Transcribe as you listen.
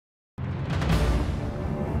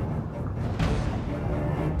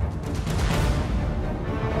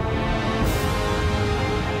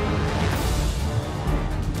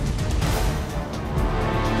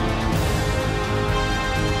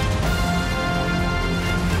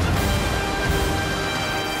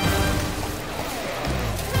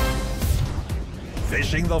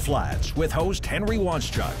Fishing the Flats with host Henry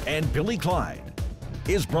Washchuk and Billy Clyde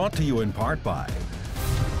is brought to you in part by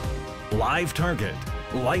Live Target,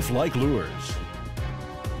 Lifelike Lures,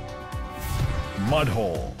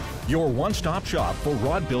 Mudhole, your one-stop shop for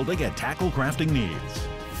rod building and tackle crafting needs,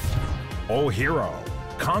 O'Hero,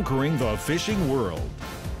 conquering the fishing world,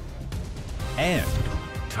 and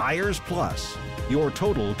Tires Plus, your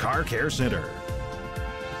total car care center.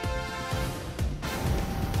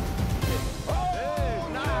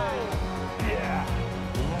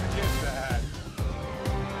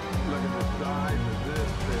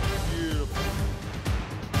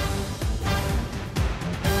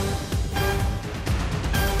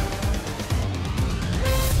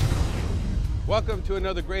 Welcome to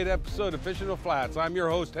another great episode of Fishing the Flats. I'm your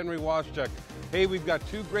host, Henry Washchuk. Hey, we've got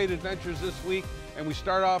two great adventures this week, and we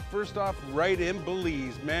start off, first off, right in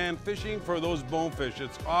Belize. Man, fishing for those bonefish,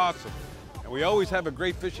 it's awesome. And we always have a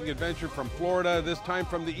great fishing adventure from Florida, this time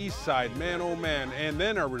from the east side, man oh man. And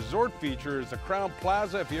then our resort feature is the Crown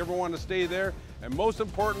Plaza, if you ever want to stay there. And most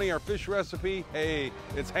importantly, our fish recipe, hey,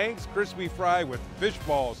 it's Hank's Crispy Fry with fish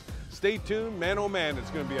balls. Stay tuned, man oh man, it's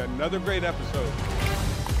going to be another great episode.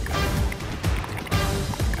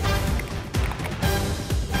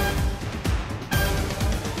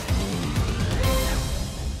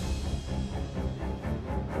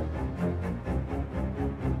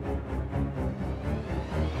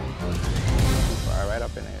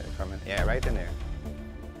 Yeah, right in there.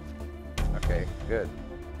 Okay, good.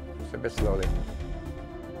 Just a bit slowly.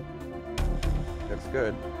 Looks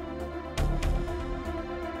good.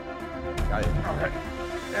 Got it. Okay,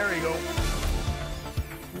 there you go.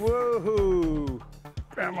 Woohoo!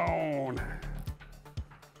 Come on.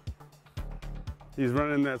 He's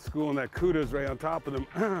running that school and that cuda's right on top of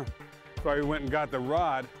him. So I went and got the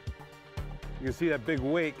rod. You can see that big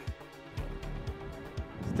wake.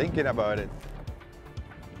 He's thinking about it.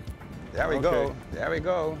 There we go. There we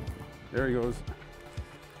go. There he goes.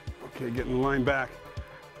 Okay, getting the line back.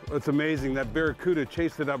 It's amazing. That barracuda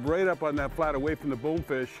chased it up right up on that flat away from the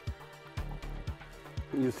bonefish.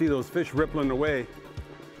 And you see those fish rippling away.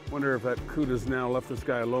 Wonder if that cuda's now left this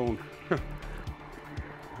guy alone.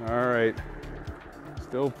 All right.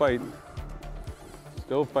 Still fighting.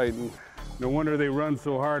 Still fighting. No wonder they run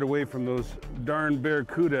so hard away from those darn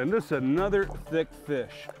barracuda. And this is another thick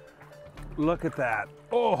fish. Look at that.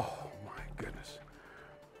 Oh. Goodness.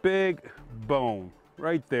 Big bone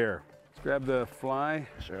right there. Let's grab the fly.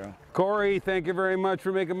 Sure. Corey, thank you very much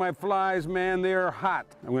for making my flies, man. They're hot.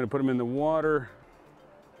 I'm going to put them in the water.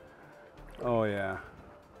 Oh, yeah.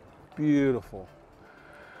 Beautiful.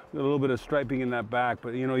 A little bit of striping in that back,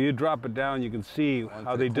 but you know, you drop it down, you can see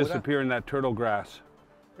how they disappear in that turtle grass.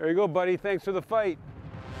 There you go, buddy. Thanks for the fight.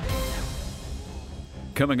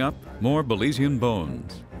 Coming up, more Belizean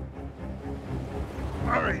bones.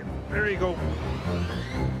 All right. There you go.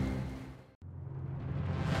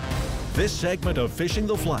 This segment of Fishing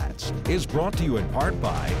the Flats is brought to you in part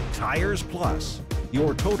by Tires Plus,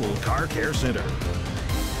 your total car care center.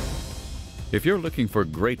 If you're looking for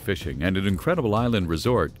great fishing and an incredible island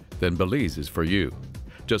resort, then Belize is for you.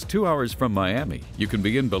 Just 2 hours from Miami, you can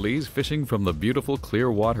be in Belize fishing from the beautiful clear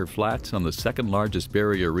water flats on the second largest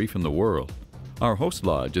barrier reef in the world. Our host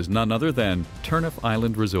lodge is none other than Turnip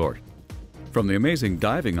Island Resort. From the amazing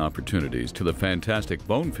diving opportunities to the fantastic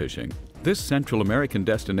bone fishing, this Central American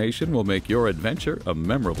destination will make your adventure a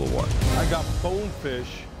memorable one. I got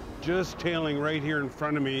bonefish just tailing right here in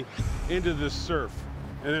front of me into the surf.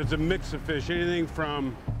 And it's a mix of fish, anything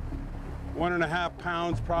from 1.5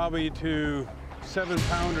 pounds probably to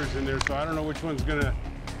 7-pounders in there. So I don't know which one's gonna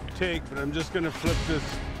take, but I'm just gonna flip this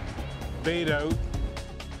bait out.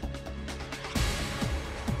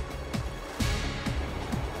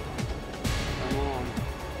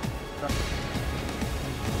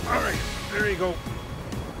 All right, there you go.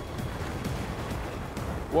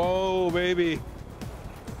 Whoa, baby.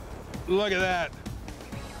 Look at that.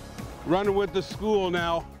 Running with the school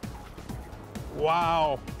now.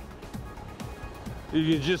 Wow.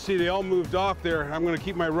 You can just see they all moved off there. I'm gonna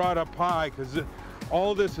keep my rod up high because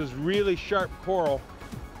all this is really sharp coral.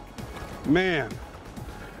 Man,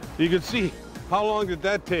 you can see how long did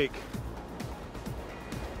that take?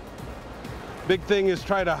 Big thing is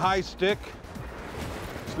try to high stick.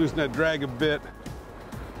 Let's loosen that drag a bit.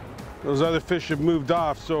 Those other fish have moved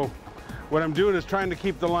off, so what I'm doing is trying to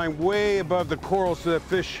keep the line way above the coral so that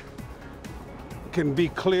fish can be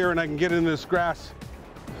clear and I can get in this grass.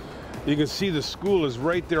 You can see the school is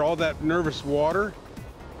right there, all that nervous water.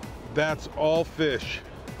 That's all fish.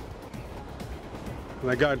 And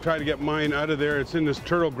I gotta try to get mine out of there. It's in this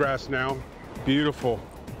turtle grass now. Beautiful.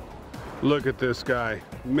 Look at this guy.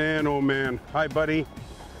 Man, oh man. Hi, buddy.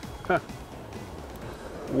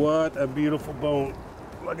 What a beautiful bone.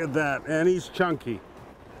 Look at that. And he's chunky.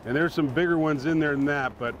 And there's some bigger ones in there than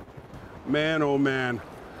that, but man, oh man.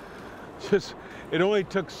 Just, it only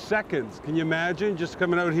took seconds. Can you imagine just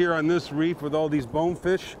coming out here on this reef with all these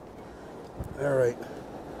bonefish? All right.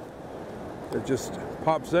 It just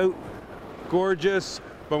pops out. Gorgeous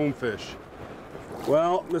bonefish.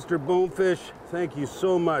 Well, Mr. Bonefish, thank you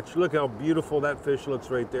so much. Look how beautiful that fish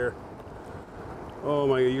looks right there. Oh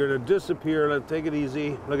my God, you're gonna disappear. Let's take it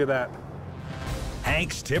easy. Look at that.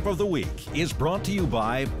 Hank's Tip of the Week is brought to you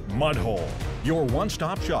by Mudhole, your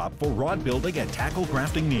one-stop shop for rod building and tackle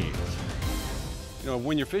crafting needs. You know,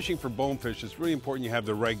 when you're fishing for bonefish, it's really important you have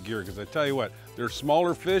the right gear, because I tell you what, they're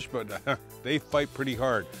smaller fish, but they fight pretty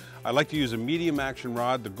hard. I like to use a medium action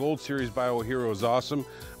rod. The Gold Series by O'Hero is awesome,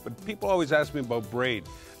 but people always ask me about braid.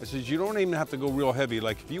 I says, you don't even have to go real heavy.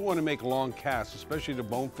 Like if you want to make long casts, especially to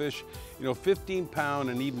bonefish, you know,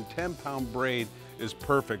 15-pound and even 10-pound braid is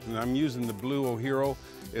perfect. And I'm using the blue O'Hero.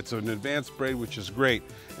 It's an advanced braid, which is great.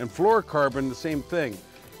 And fluorocarbon, the same thing.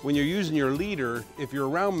 When you're using your leader, if you're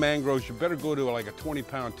around mangroves, you better go to like a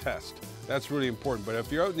 20-pound test. That's really important. But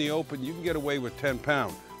if you're out in the open, you can get away with 10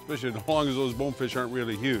 pounds, especially as long as those bonefish aren't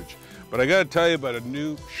really huge. But I gotta tell you about a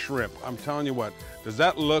new shrimp. I'm telling you what, does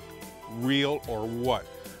that look real or what?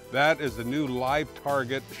 That is the new Live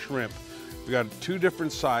Target shrimp. We got two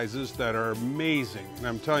different sizes that are amazing. And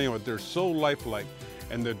I'm telling you what, they're so lifelike.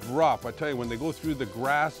 And the drop, I tell you, when they go through the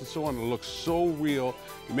grass and so on, it looks so real.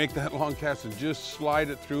 You make that long cast and just slide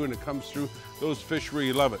it through and it comes through. Those fish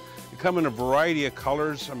really love it. They come in a variety of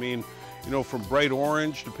colors. I mean, you know, from bright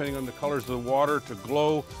orange, depending on the colors of the water, to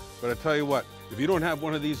glow. But I tell you what, if you don't have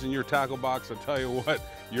one of these in your tackle box, I tell you what,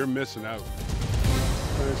 you're missing out.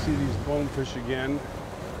 I see these bonefish again.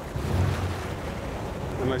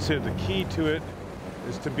 And like I said, the key to it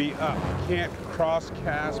is to be up. You can't cross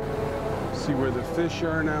cast. See where the fish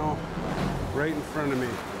are now? Right in front of me.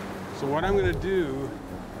 So what I'm gonna do,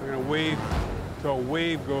 I'm gonna wave till a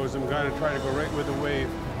wave goes. I'm gonna try to go right with the wave.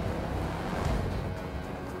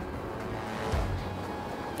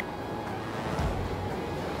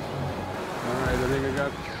 All right, I think I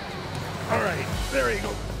got, all right, there you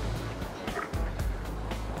go.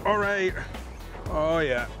 All right, oh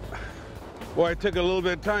yeah. Boy, it took a little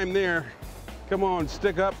bit of time there. Come on,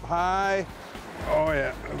 stick up high. Oh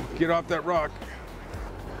yeah, get off that rock.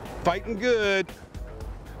 Fighting good.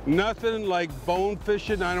 Nothing like bone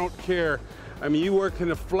fishing, I don't care. I mean, you work in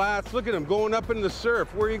the flats. Look at him going up in the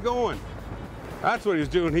surf. Where are you going? That's what he's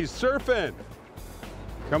doing, he's surfing.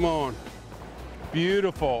 Come on,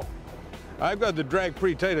 beautiful. I've got the drag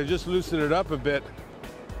pretty tight, I just loosened it up a bit.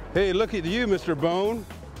 Hey, look at you, Mr. Bone.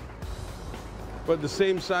 But the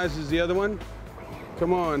same size as the other one.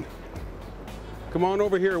 Come on. Come on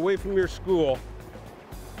over here, away from your school.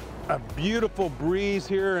 A beautiful breeze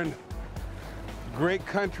here in great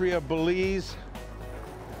country of Belize.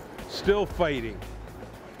 Still fighting.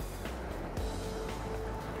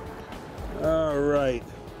 All right.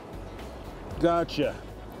 Gotcha.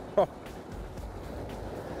 Oh.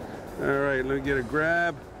 All right, let me get a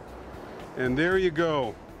grab. And there you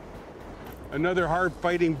go. Another hard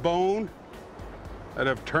fighting bone out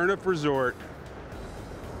of Turnip Resort.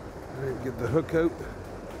 All right, get the hook out.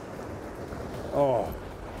 Oh,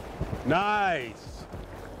 nice.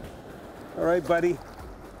 All right, buddy.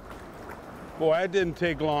 Boy, that didn't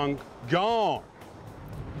take long. Gone.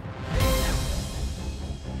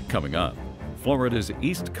 Coming up, Florida's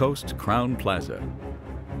East Coast Crowne Plaza.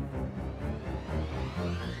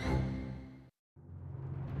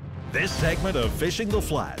 This segment of Fishing the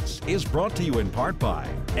Flats is brought to you in part by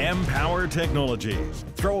M-Power Technologies.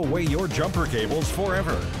 Throw away your jumper cables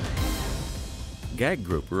forever. Gag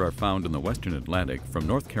grouper are found in the western Atlantic from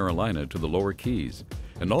North Carolina to the Lower Keys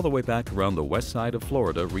and all the way back around the west side of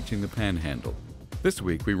Florida, reaching the Panhandle. This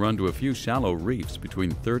week we run to a few shallow reefs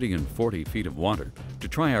between 30 and 40 feet of water to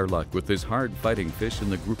try our luck with this hard-fighting fish in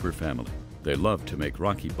the grouper family. They love to make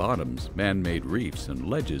rocky bottoms, man-made reefs, and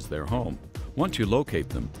ledges their home. Once you locate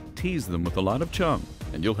them, tease them with a lot of chum,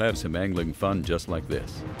 and you'll have some angling fun just like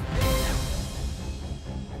this.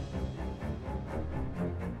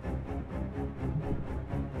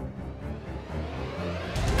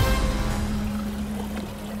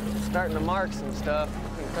 Starting to mark some stuff.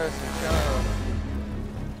 You can throw some chum.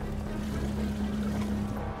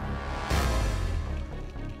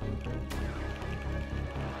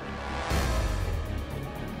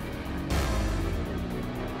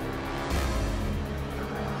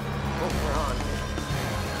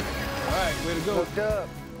 Way to go. Hooked up.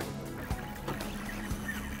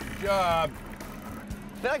 Good job.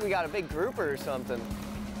 I feel like we got a big grouper or something.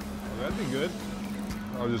 Well, that'd be good.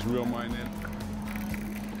 I'll just reel mine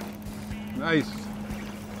in. Nice.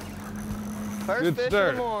 First Good fish start.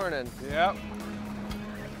 of the morning. Yep.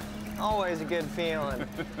 Always a good feeling.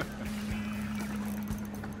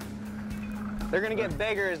 They're gonna get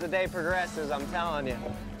bigger as the day progresses, I'm telling you.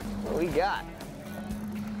 What we got?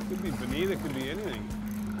 Could be bonita, could be anything.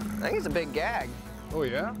 I think it's a big gag. Oh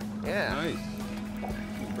yeah? Yeah. Nice.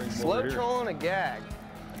 Bring 'em Slow over here. trolling a gag.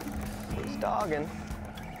 He's dogging.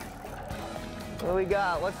 What we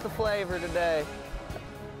got? What's the flavor today?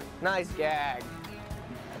 Nice gag.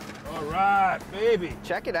 All right, baby.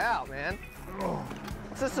 Check it out, man. Oh,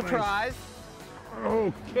 It's a surprise.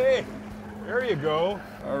 okay. There you go.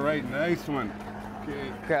 All right, nice one.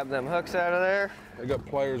 Okay. Grab them hooks out of there. I got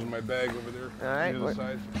pliers in my bag over there. All right, On the other what-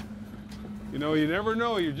 side. You know, you never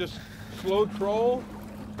know. You just slow troll,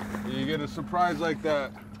 and you get a surprise like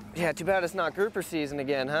that. Yeah, too bad it's not grouper season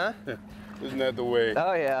again, huh? Isn't that the way?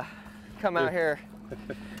 Oh yeah. Come out here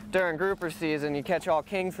during grouper season, you catch all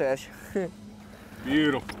kingfish.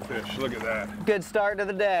 Beautiful fish. Look at that. Good start to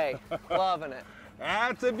the day. Loving it.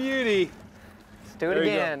 That's a beauty. Let's do it There you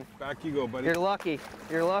again. go. Back you go, buddy. You're lucky.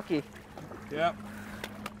 You're lucky. Yep.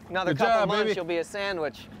 Another Good couple job, months, baby. you'll be a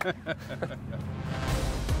sandwich.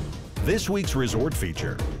 This week's resort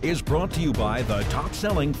feature is brought to you by the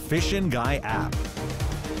top-selling Fishin' Guy app.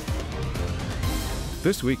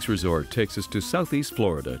 This week's resort takes us to Southeast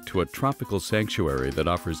Florida to a tropical sanctuary that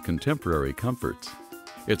offers contemporary comforts.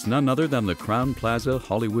 It's none other than the Crowne Plaza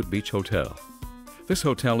Hollywood Beach Hotel. This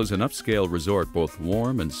hotel is an upscale resort, both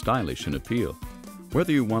warm and stylish in appeal.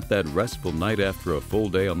 Whether you want that restful night after a full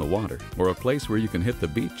day on the water, or a place where you can hit the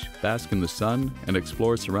beach, bask in the sun, and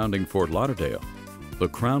explore surrounding Fort Lauderdale, the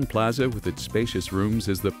Crowne Plaza with its spacious rooms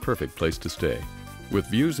is the perfect place to stay. With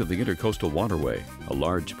views of the Intercoastal Waterway, a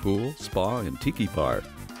large pool, spa, and tiki bar,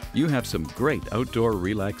 you have some great outdoor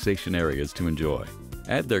relaxation areas to enjoy.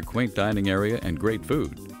 Add their quaint dining area and great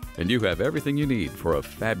food, and you have everything you need for a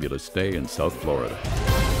fabulous stay in South Florida.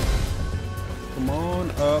 Come on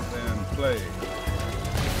up and play.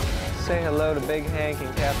 Say hello to Big Hank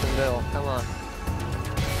and Captain Bill. Come on.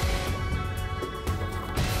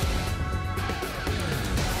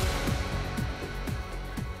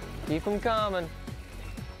 Keep them coming.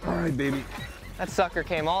 All right, baby. That sucker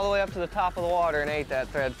came all the way up to the top of the water and ate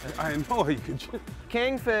that threadfin. I know you could.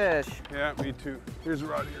 Kingfish. Yeah, me too. Here's a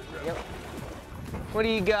rod here. Grab Yep. it. What do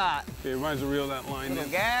you got? Okay, reminds me to reel that line Little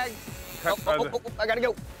in. gag? Cut Oh, by oh, the- oh, oh, I gotta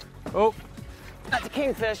go. Oh, That's a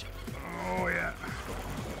kingfish. oh yeah.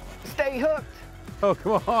 Stay hooked. Oh,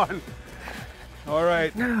 come on. All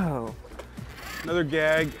right, No. another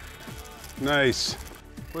gag. Nice.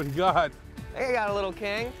 What do you got? I got a little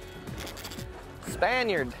king.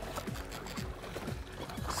 Spaniard.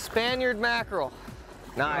 Spaniard mackerel.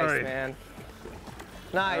 Nice, All right. man.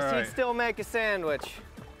 Nice. All He'd right. still make a sandwich.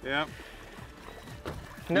 Yeah.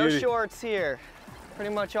 No Beauty. shorts here.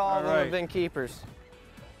 Pretty much all of them All have right. been keepers.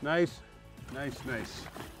 Nice, nice, nice.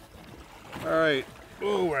 All right.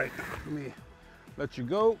 All right. Let me let you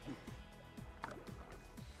go.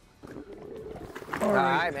 All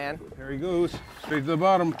right, man. There he goes. Straight to the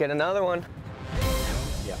bottom. Get another one.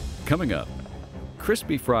 Coming up,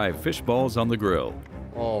 crispy fried fish balls on the grill.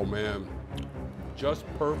 Oh man, just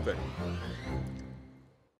perfect.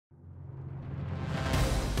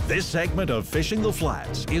 This segment of Fishing the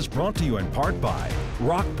Flats is brought to you in part by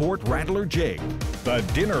Rockport Rattler Jig, the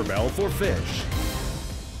dinner bell for fish.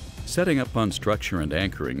 Setting up on structure and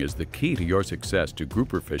anchoring is the key to your success to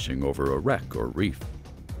grouper fishing over a wreck or reef.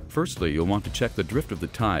 Firstly, you'll want to check the drift of the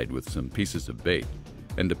tide with some pieces of bait,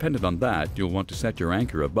 and dependent on that, you'll want to set your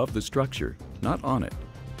anchor above the structure, not on it.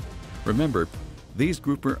 Remember, these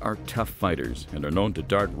grouper are tough fighters and are known to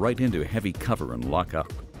dart right into heavy cover and lock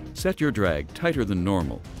up. Set your drag tighter than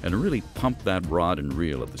normal and really pump that rod and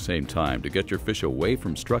reel at the same time to get your fish away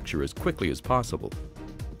from structure as quickly as possible.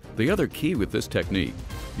 The other key with this technique,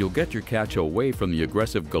 you'll get your catch away from the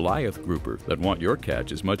aggressive Goliath grouper that want your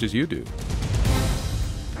catch as much as you do.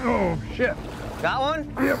 Oh shit. Got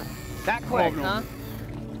one? Yep. That quick, Oh, no. huh?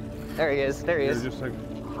 There he is. There he Here, is. just like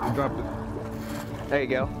dropped it. There you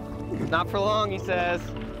go. Not for long, he says.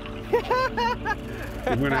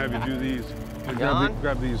 I'm gonna have you do these. Hey, John?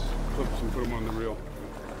 grab these clips and put them on the reel.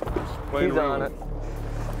 Just play He's around. on it.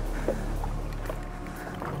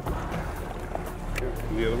 Yeah,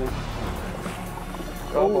 the other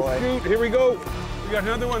one. Oh, boy. Shoot, here we go. We got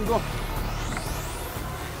another one going.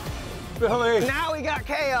 Billy. Now we got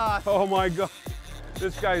chaos. Oh my God.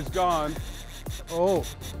 This guy's gone. Oh.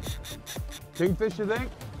 Kingfish, you think?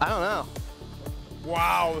 I don't know.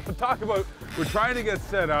 Wow. Talk about, we're trying to get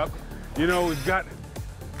set up. You know, we've got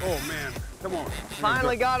Oh man, come on.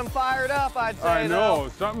 Finally got them fired up, I'd say. I know,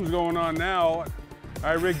 something's going on now.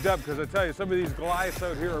 I rigged up because I tell you, some of these Goliaths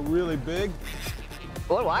out here are really big.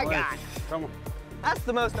 What do I got? Come on. That's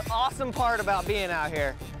the most awesome part about being out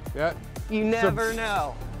here. Yeah. You never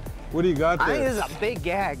know. What do you got there? I think this is a big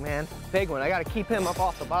gag, man. Big one. I got to keep him up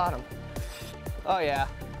off the bottom. Oh yeah.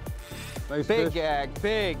 Nice Big fish. gag,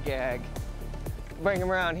 big gag. Bring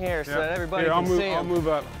him around here so that everybody Here, can see him. I'll move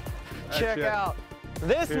up. Check That's it. out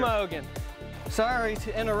this Here. Mogan. Sorry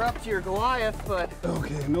to interrupt your Goliath, but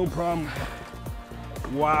Okay, no problem.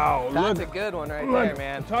 Wow, that's look. a good one right Look, there,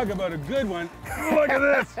 man. talk about a good one. Look at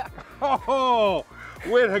this. Oh,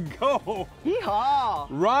 way to go. Yeehaw!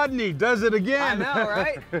 Rodney does it I again. know,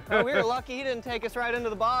 right? Oh, we were lucky he didn't take us right into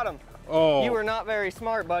the bottom. Oh, You were not very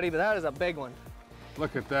smart, buddy, but that is a big one.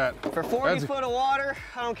 look at that. For 40 That's- foot of water,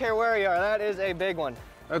 I don't care where you are, that is a big one.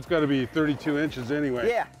 That's got to be 32 inches anyway.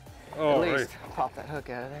 Yeah, Oh, at least. right. Pop that hook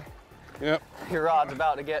out of there. Yep, Your rod's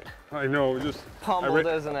about to get I know. Just pummeled,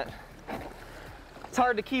 isn't it? It's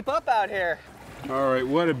hard to keep up out here. All right,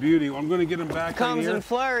 what a beauty. I'm going to get him back Comes in here. in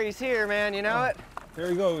flurries here, man, you know it? There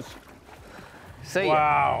he goes. See ya.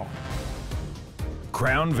 Wow.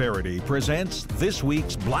 Crown Verity presents this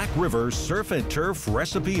week's Black River Surf and Turf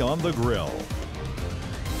Recipe on the Grill.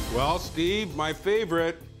 Well, Steve, my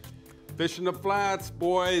favorite. Fishing the flats.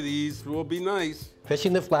 Boy, these will be nice.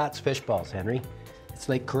 Fishing the flats fish balls, Henry. It's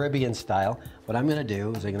like Caribbean style. What I'm gonna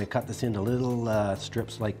do is I'm gonna cut this into little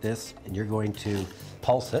strips like this, and you're going to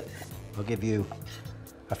pulse it. I'll give you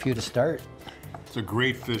a few to start. It's a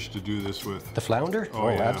great fish to do this with. The flounder? Oh,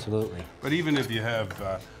 yeah. Absolutely. But even if you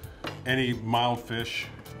have any mild fish,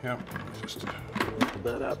 yep, just Open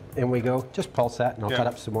that up. In we go. Just pulse that, and I'll Yeah. cut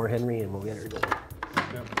up some more, Henry, and we'll get her going.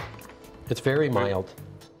 yep. It's very mild.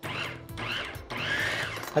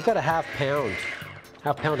 I've got a half pound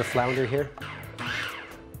of flounder here.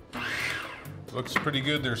 Looks pretty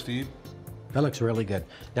good there, Steve. That looks really good.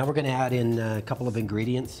 Now we're gonna add in a couple of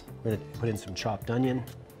ingredients. We're gonna put in some chopped onion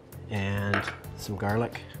and some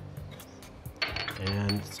garlic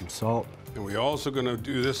and some salt. And we also going to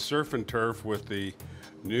do this surf and turf with the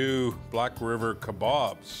new Black River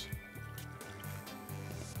kebabs.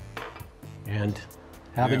 And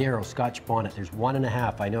habanero Scotch bonnet. There's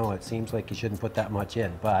 1.5. I know it seems like you shouldn't put that much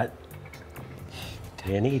in, but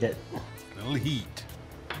you need it. Little heat.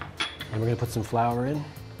 And we're gonna put some flour in.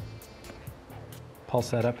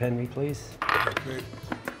 Pulse that up, Henry, please. Okay.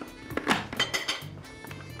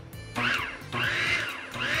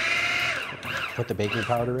 Put the baking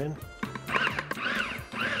powder in.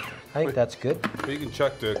 I think that's good. You can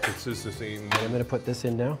check the consistency. I'm gonna put this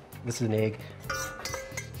in now. This is an egg.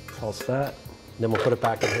 Pulse that. Then we'll put it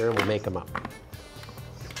back in here and we'll make them up.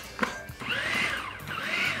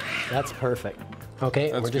 That's perfect.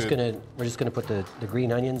 Okay, That's we're just good. gonna put the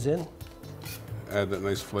green onions in. Add that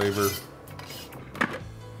nice flavor.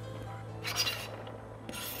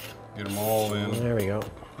 Get them all in. There we go.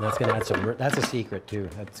 And that's gonna add some. That's a secret too.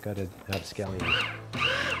 That's got to have scallion.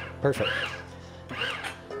 Perfect.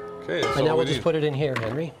 Okay, that's And now all we'll we just need. put it in here,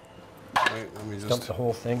 Henry. Right, let me Dump just the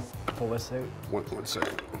whole thing. Pull this out. one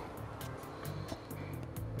second.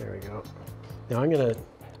 There we go. Now I'm gonna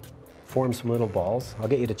form some little balls. I'll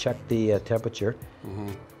get you to check the temperature.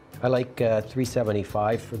 I like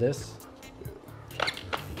 375 for this.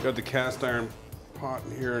 Got the cast iron pot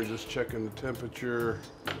in here and just checking the temperature.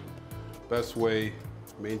 Best way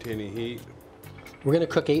maintaining heat. We're gonna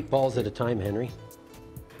cook 8 balls at a time, Henry.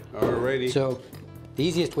 Alrighty. So the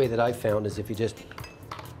easiest way that I've found is if you just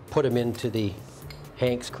put them into the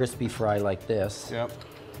Hank's crispy fry like this. Yep.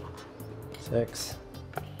 6,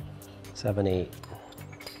 7, 8.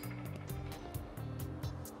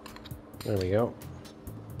 There we go.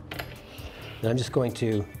 And I'm just going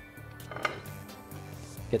to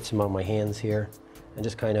get some on my hands here and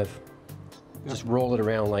just kind of just roll it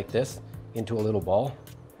around like this into a little ball.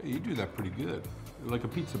 Hey, you do that pretty good. Like a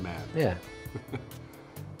pizza man. Yeah.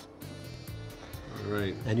 All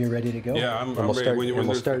right. And you're ready to go? Yeah, I'm And we'll ready. start, When you- and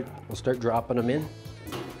when we'll start dropping them in.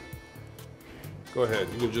 Go ahead.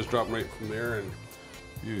 You can just drop 'em right from there and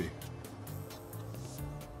beauty.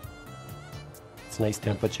 It's a nice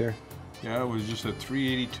temperature. Yeah, it was just at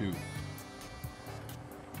 382.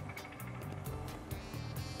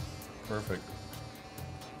 Perfect.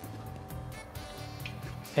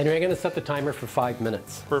 Henry, I'm gonna set the timer for 5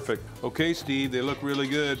 minutes. Perfect. Okay, Steve, they look really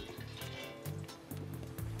good.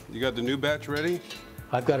 You got the new batch ready?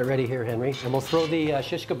 I've got it ready here, Henry. And we'll throw the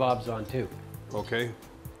shish kebabs on too. Okay.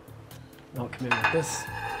 I'll come in with this.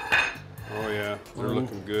 Oh yeah, they're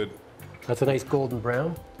looking good. That's a nice golden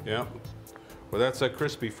brown. Yeah. Well, that's a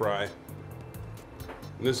crispy fry.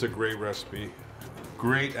 And this is a great recipe.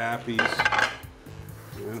 great appies.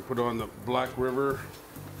 And put on the Black River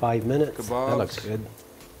 5 minutes. kebabs. That looks good.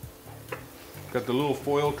 Got the little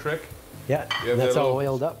foil trick. Yeah, You have that's that all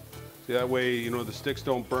little- oiled up. See, that way, you know, the sticks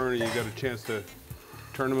don't burn and you got a chance to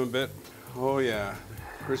turn them a bit. Oh yeah,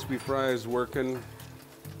 crispy fries working. You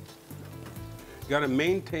got to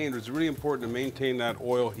maintain, it's really important to maintain that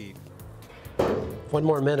oil heat. 1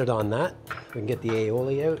 more minute on that. We can get the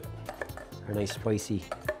aioli out. Our nice spicy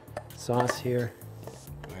sauce here.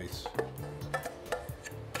 Nice.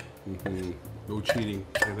 No cheating,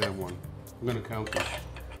 can't have one. I'm gonna count them.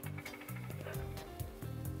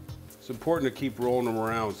 It's important to keep rolling them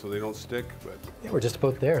around so they don't stick, but Yeah, we're just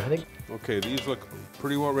about there, I think. okay, these look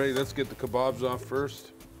pretty well ready. Let's get the kebabs off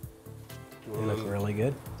first. They look really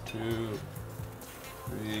good. 2,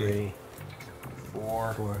 3, 3,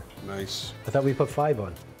 4. 4. Nice. I thought we put 5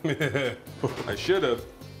 on. I should have.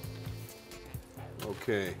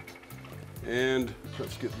 Okay, and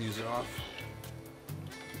let's get these off.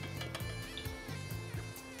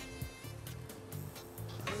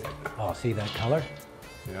 Oh, see that color?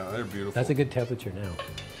 Yeah, they're beautiful. That's a good temperature now.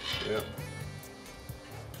 Yeah. And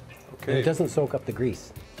Okay. it doesn't soak up the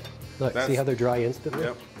grease. Look, That's- see how they're dry instantly?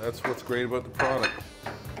 Yep, that's what's great about the product.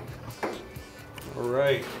 All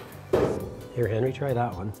right. Here, Henry, try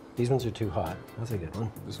that one. These ones are too hot. That's a good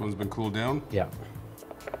one. This one's been cooled down. Yeah.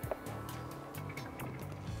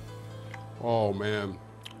 Oh man,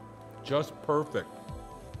 just perfect.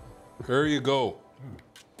 There you go.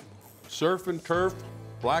 Surf and Turf,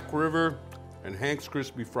 Black River, and Hank's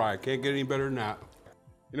Crispy Fry. Can't get any better than that.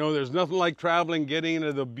 You know, there's nothing like traveling, getting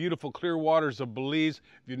into the beautiful clear waters of Belize.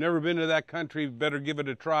 If you've never been to that country, you better give it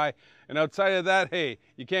a try. And outside of that, hey,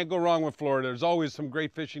 you can't go wrong with Florida. There's always some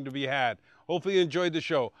great fishing to be had. Hopefully you enjoyed the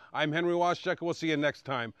show. I'm Henry Waschuk, and we'll see you next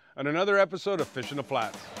time on another episode of Fishing the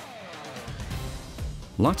Flats.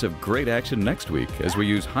 Lots of great action next week as we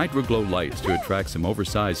use Hydroglow lights to attract some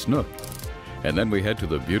oversized snook. And then we head to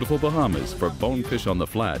the beautiful Bahamas for bonefish on the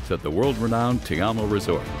flats at the world-renowned Te Amo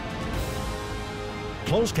Resort.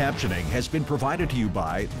 Closed captioning has been provided to you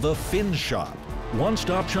by The Fin Shop,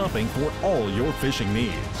 one-stop shopping for all your fishing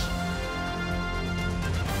needs.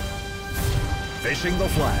 Fishing the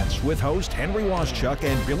Flats with host Henry Waschuk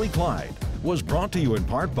and Billy Clyde was brought to you in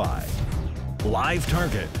part by Live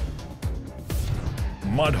Target,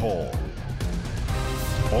 Mudhole,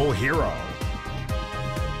 O'Hero,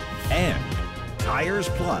 and Tires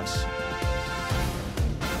Plus.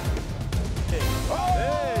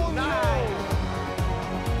 Hey!